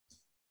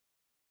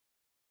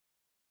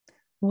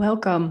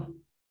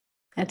Welcome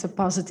at the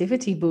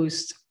Positivity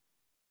Boost.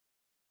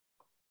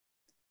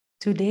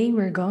 Today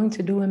we're going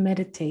to do a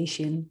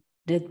meditation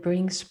that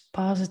brings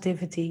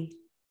positivity,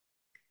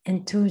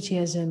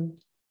 enthusiasm,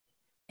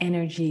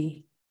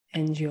 energy,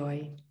 and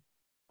joy.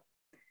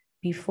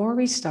 Before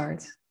we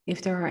start,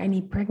 if there are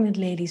any pregnant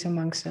ladies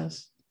amongst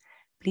us,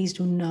 please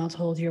do not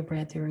hold your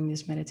breath during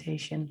this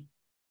meditation.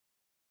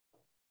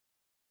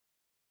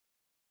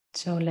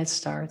 So let's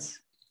start.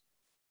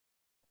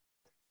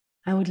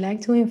 I would like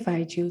to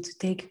invite you to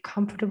take a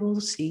comfortable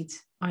seat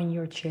on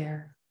your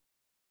chair.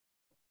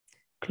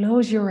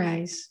 Close your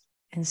eyes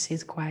and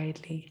sit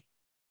quietly.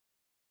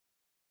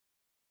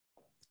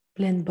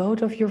 Plant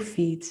both of your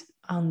feet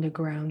on the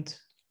ground.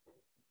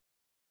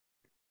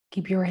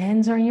 Keep your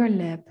hands on your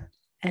lap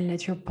and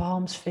let your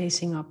palms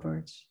facing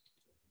upwards.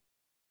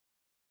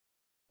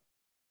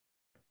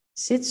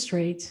 Sit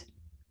straight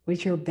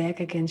with your back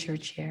against your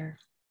chair.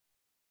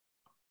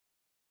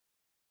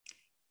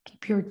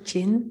 Keep your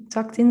chin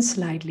tucked in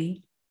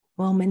slightly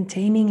while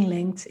maintaining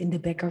length in the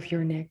back of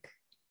your neck.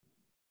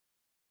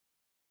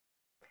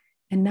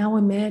 And now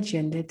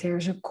imagine that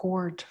there's a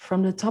cord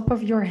from the top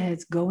of your head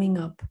going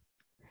up,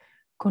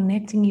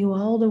 connecting you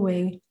all the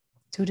way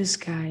to the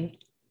sky,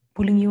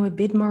 pulling you a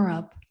bit more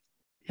up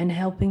and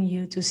helping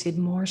you to sit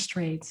more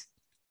straight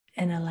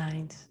and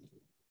aligned.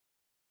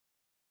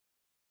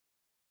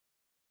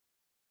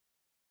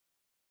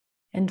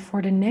 And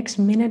for the next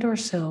minute or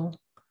so,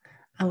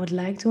 I would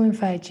like to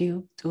invite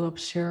you to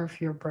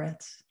observe your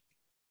breath.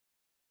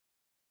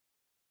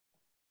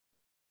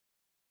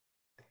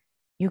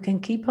 You can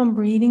keep on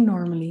breathing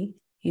normally.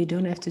 You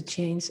don't have to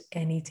change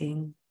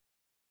anything.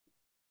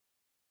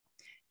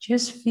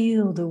 Just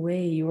feel the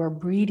way you are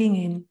breathing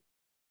in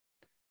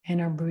and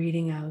are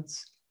breathing out.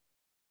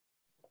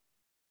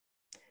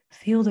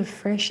 Feel the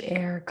fresh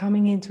air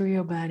coming into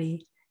your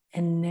body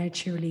and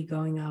naturally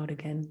going out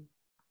again.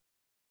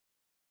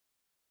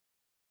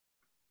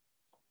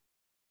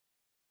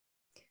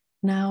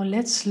 Now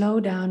let's slow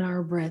down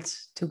our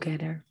breaths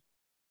together.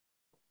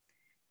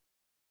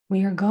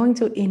 We are going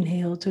to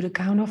inhale to the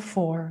count of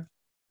 4,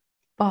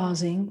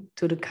 pausing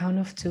to the count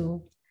of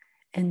 2,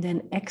 and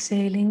then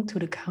exhaling to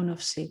the count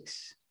of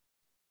 6.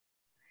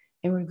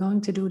 And we're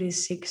going to do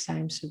this 6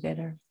 times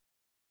together.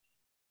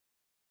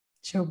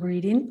 So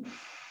breathe in,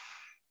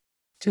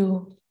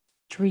 2,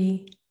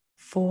 3,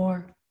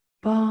 4,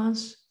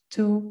 pause,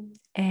 2,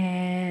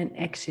 and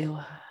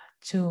exhale,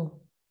 2,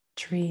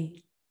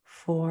 3,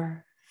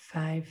 4,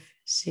 5,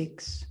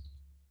 6.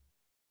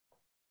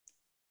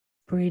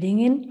 Breathing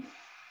in,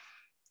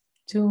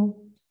 2,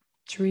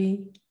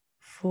 3,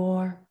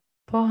 4,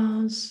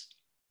 pause,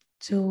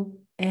 2,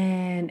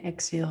 and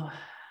exhale,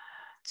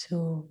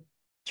 2,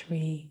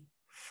 3,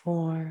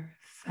 4,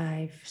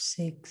 5,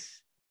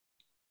 6.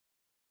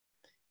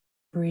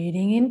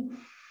 Breathing in,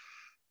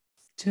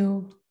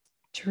 2,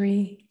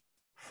 3,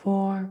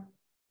 4,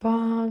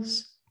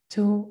 pause,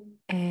 2,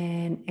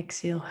 and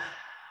exhale,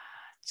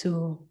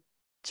 2,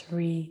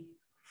 3,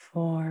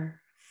 4,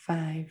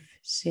 5,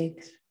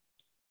 6.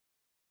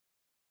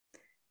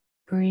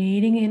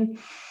 Breathing in,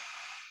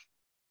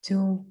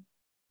 2,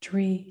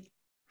 3,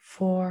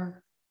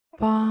 4,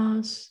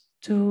 pause,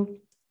 2,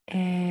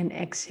 and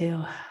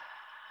exhale,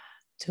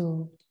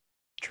 2,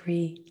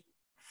 3,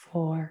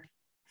 4,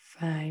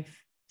 5,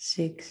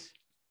 6.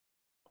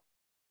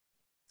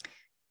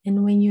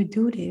 And when you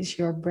do this,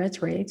 your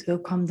breath rate will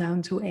come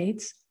down to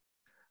 8,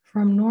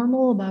 from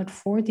normal about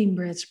 14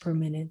 breaths per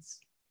minute.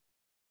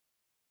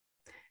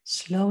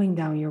 Slowing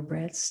down your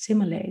breath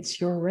stimulates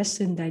your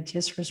rest and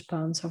digest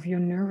response of your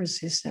nervous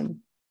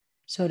system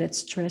so that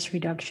stress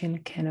reduction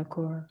can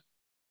occur.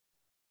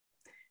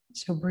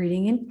 So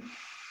breathing in,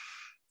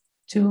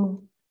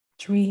 2,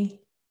 3,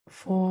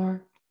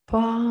 4,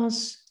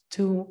 pause,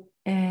 2,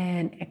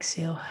 and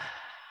exhale,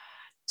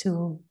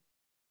 2,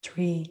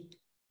 3,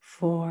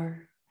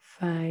 4,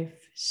 5,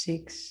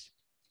 6.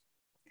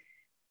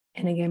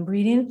 And again,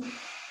 breathe in,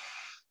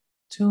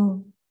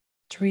 2,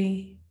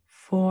 3,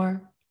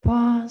 4,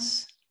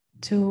 pause,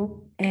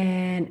 2,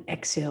 and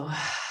exhale.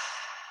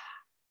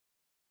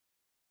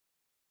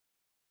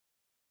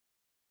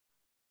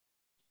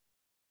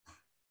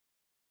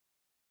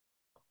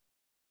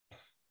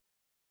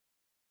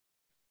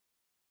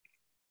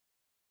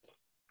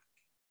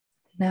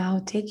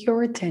 Now take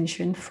your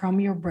attention from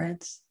your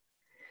breath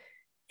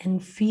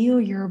and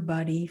feel your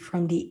body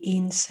from the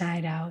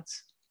inside out.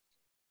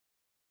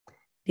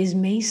 This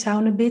may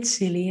sound a bit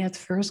silly at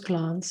first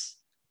glance.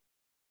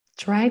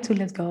 Try to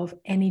let go of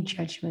any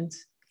judgment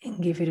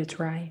and give it a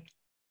try.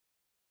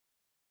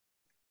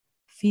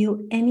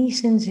 Feel any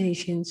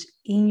sensations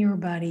in your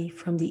body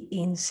from the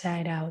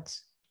inside out.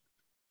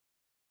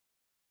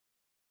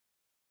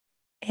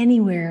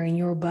 Anywhere in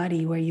your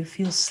body where you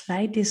feel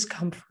slight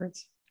discomfort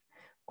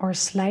or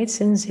slight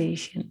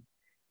sensation,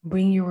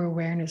 bring your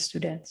awareness to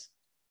that.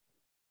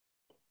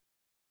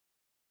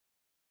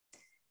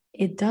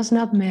 It does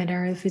not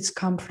matter if it's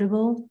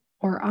comfortable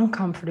or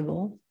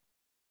uncomfortable.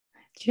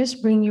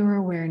 Just bring your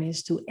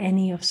awareness to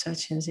any of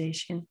such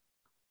sensation.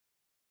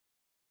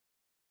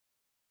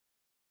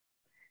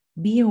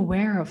 Be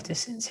aware of the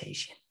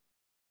sensation.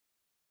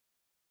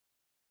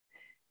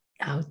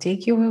 Now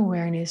take your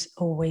awareness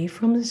away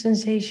from the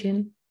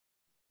sensation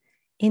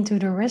into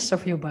the rest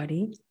of your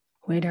body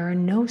where there are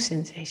no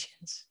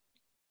sensations.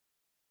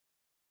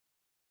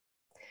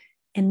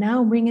 And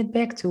now bring it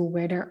back to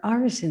where there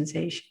are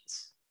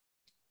sensations.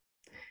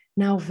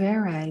 Now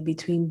vary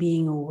between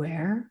being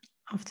aware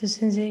of the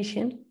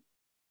sensation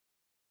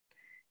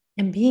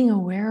and being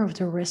aware of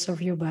the rest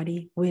of your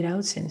body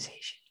without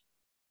sensation.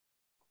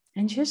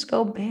 And just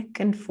go back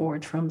and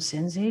forth from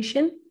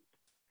sensation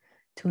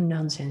to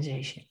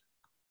non-sensation.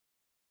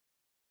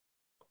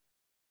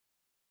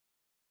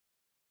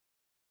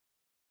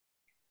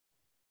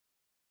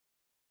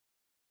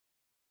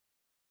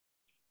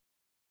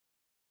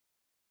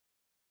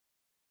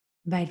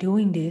 By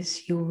doing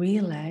this, you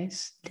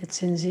realize that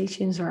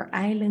sensations are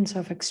islands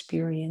of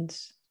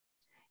experience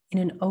in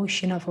an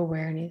ocean of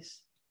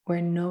awareness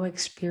where no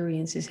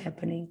experience is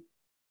happening,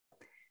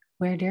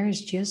 where there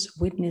is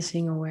just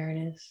witnessing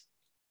awareness.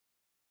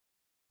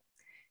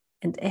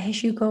 And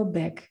as you go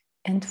back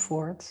and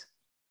forth,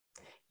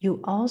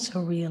 you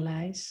also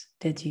realize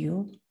that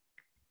you,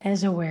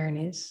 as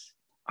awareness,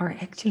 are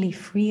actually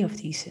free of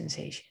these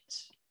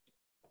sensations.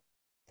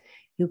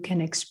 You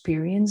can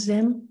experience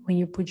them when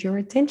you put your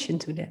attention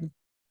to them,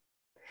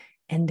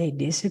 and they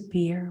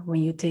disappear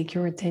when you take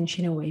your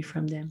attention away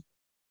from them.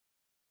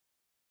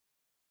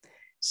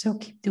 So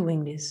keep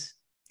doing this.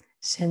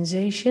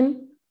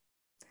 Sensation,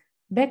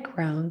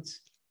 background,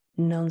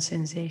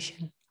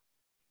 non-sensation.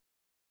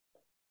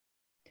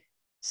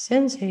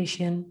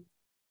 Sensation,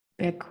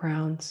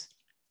 background,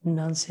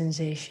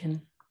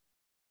 non-sensation.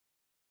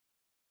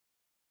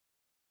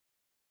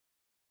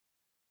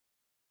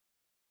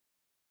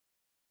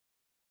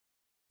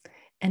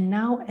 And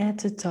now add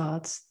the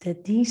thought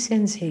that these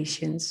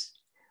sensations,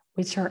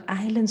 which are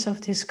islands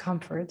of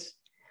discomfort,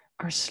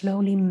 are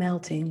slowly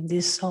melting,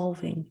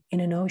 dissolving in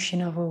an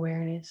ocean of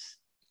awareness.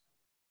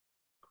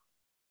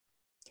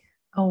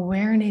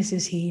 Awareness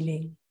is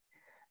healing.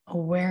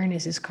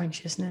 Awareness is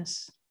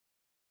consciousness.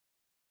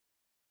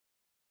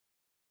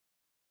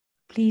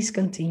 Please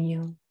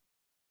continue.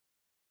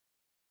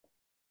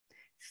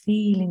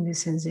 Feeling the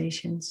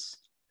sensations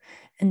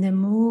and then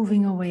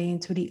moving away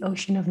into the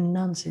ocean of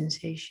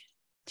non-sensation,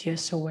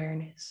 just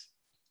awareness.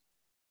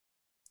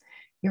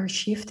 You're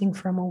shifting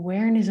from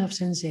awareness of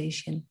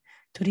sensation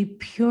to the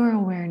pure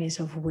awareness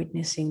of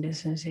witnessing the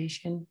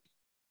sensation.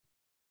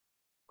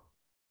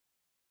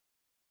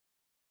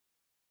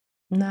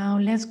 Now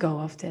let's go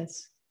of that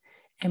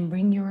and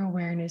bring your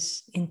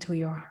awareness into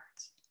your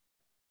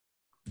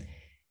heart.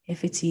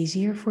 If it's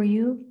easier for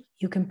you,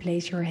 you can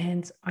place your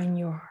hand on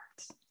your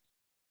heart.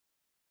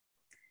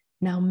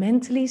 Now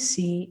mentally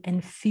see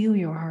and feel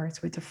your heart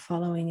with the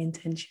following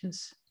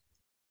intentions.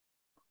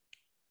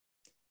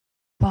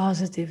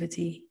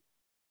 Positivity,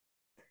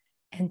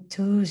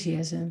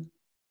 enthusiasm,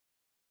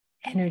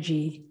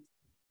 energy,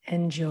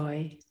 and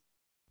joy.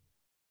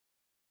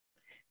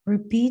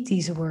 Repeat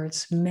these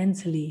words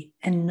mentally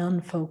and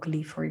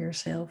non-vocally for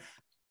yourself,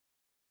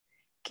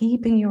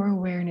 keeping your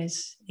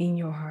awareness in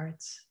your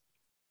heart,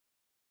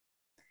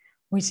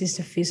 which is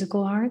the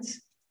physical heart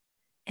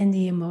and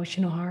the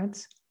emotional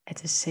heart at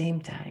the same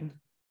time.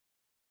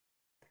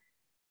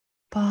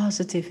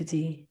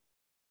 Positivity,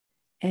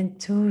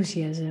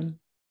 enthusiasm,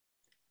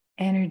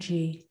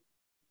 energy,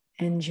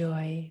 and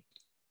joy.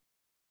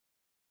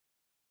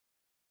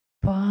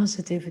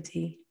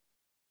 Positivity,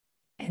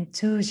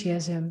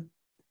 enthusiasm,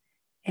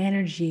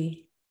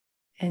 energy,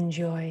 and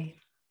joy.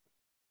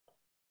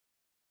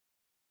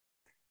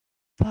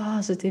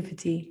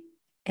 Positivity,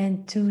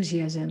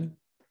 enthusiasm,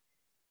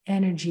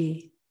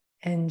 energy,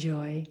 and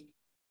joy.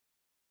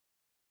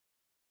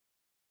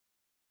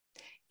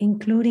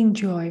 Including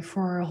joy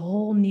for a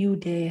whole new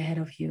day ahead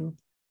of you,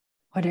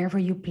 whatever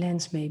your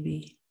plans may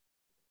be.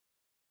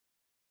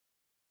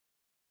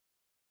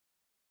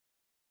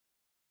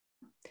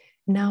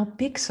 Now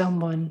pick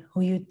someone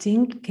who you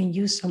think can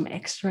use some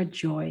extra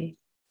joy,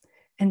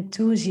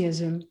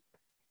 enthusiasm,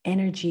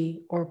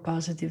 energy, or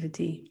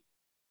positivity.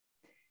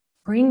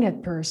 Bring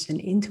that person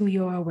into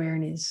your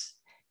awareness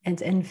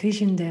and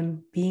envision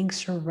them being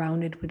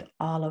surrounded with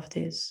all of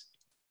this.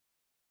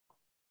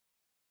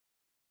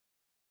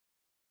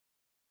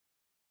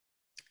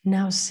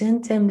 Now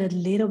send them that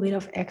little bit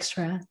of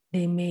extra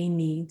they may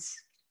need.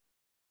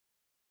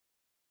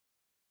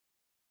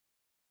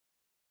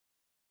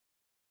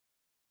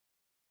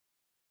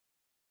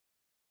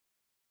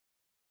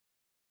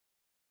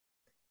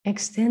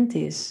 Extend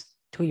this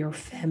to your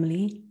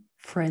family,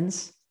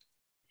 friends,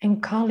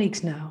 and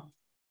colleagues now.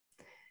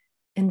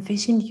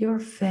 Envision your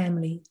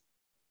family,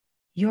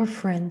 your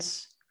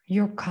friends,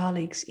 your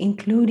colleagues,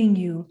 including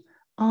you,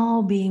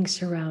 all being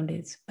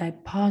surrounded by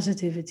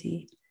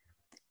positivity,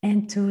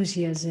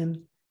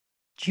 enthusiasm,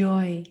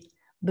 joy,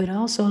 but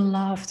also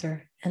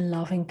laughter and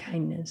loving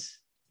kindness.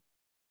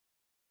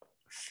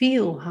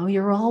 Feel how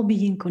you're all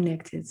being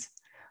connected,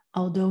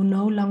 although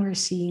no longer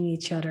seeing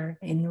each other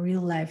in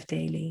real life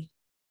daily.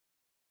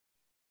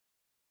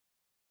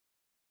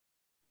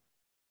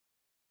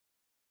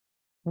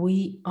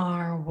 We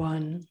are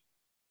one.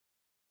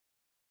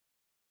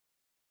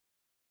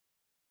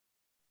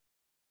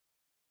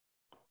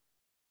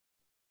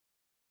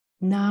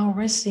 Now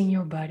rest in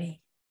your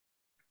body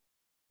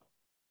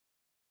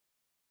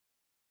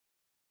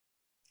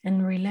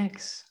and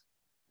relax.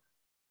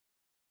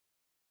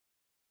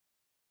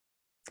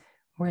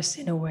 Rest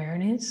in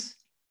awareness.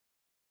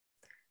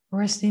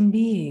 Rest in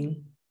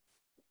being.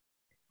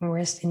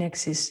 Rest in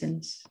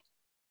existence.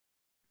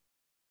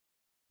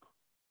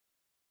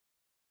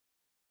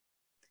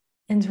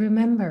 And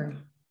remember,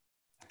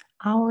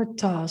 our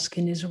task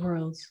in this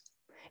world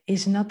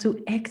is not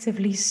to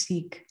actively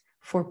seek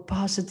for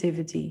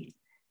positivity,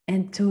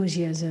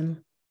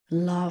 enthusiasm,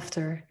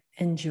 laughter,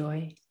 and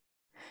joy,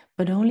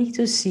 but only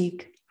to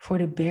seek for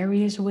the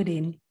barriers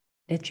within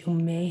that you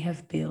may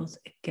have built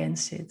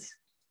against it.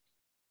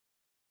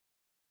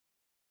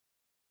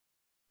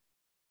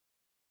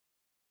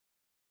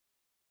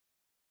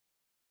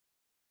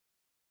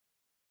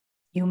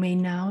 You may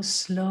now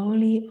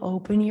slowly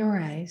open your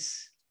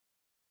eyes.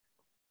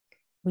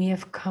 We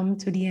have come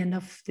to the end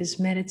of this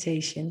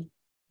meditation.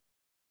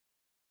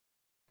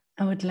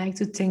 I would like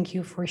to thank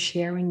you for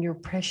sharing your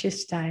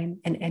precious time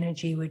and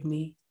energy with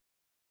me.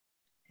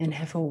 And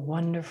have a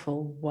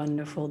wonderful,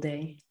 wonderful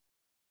day.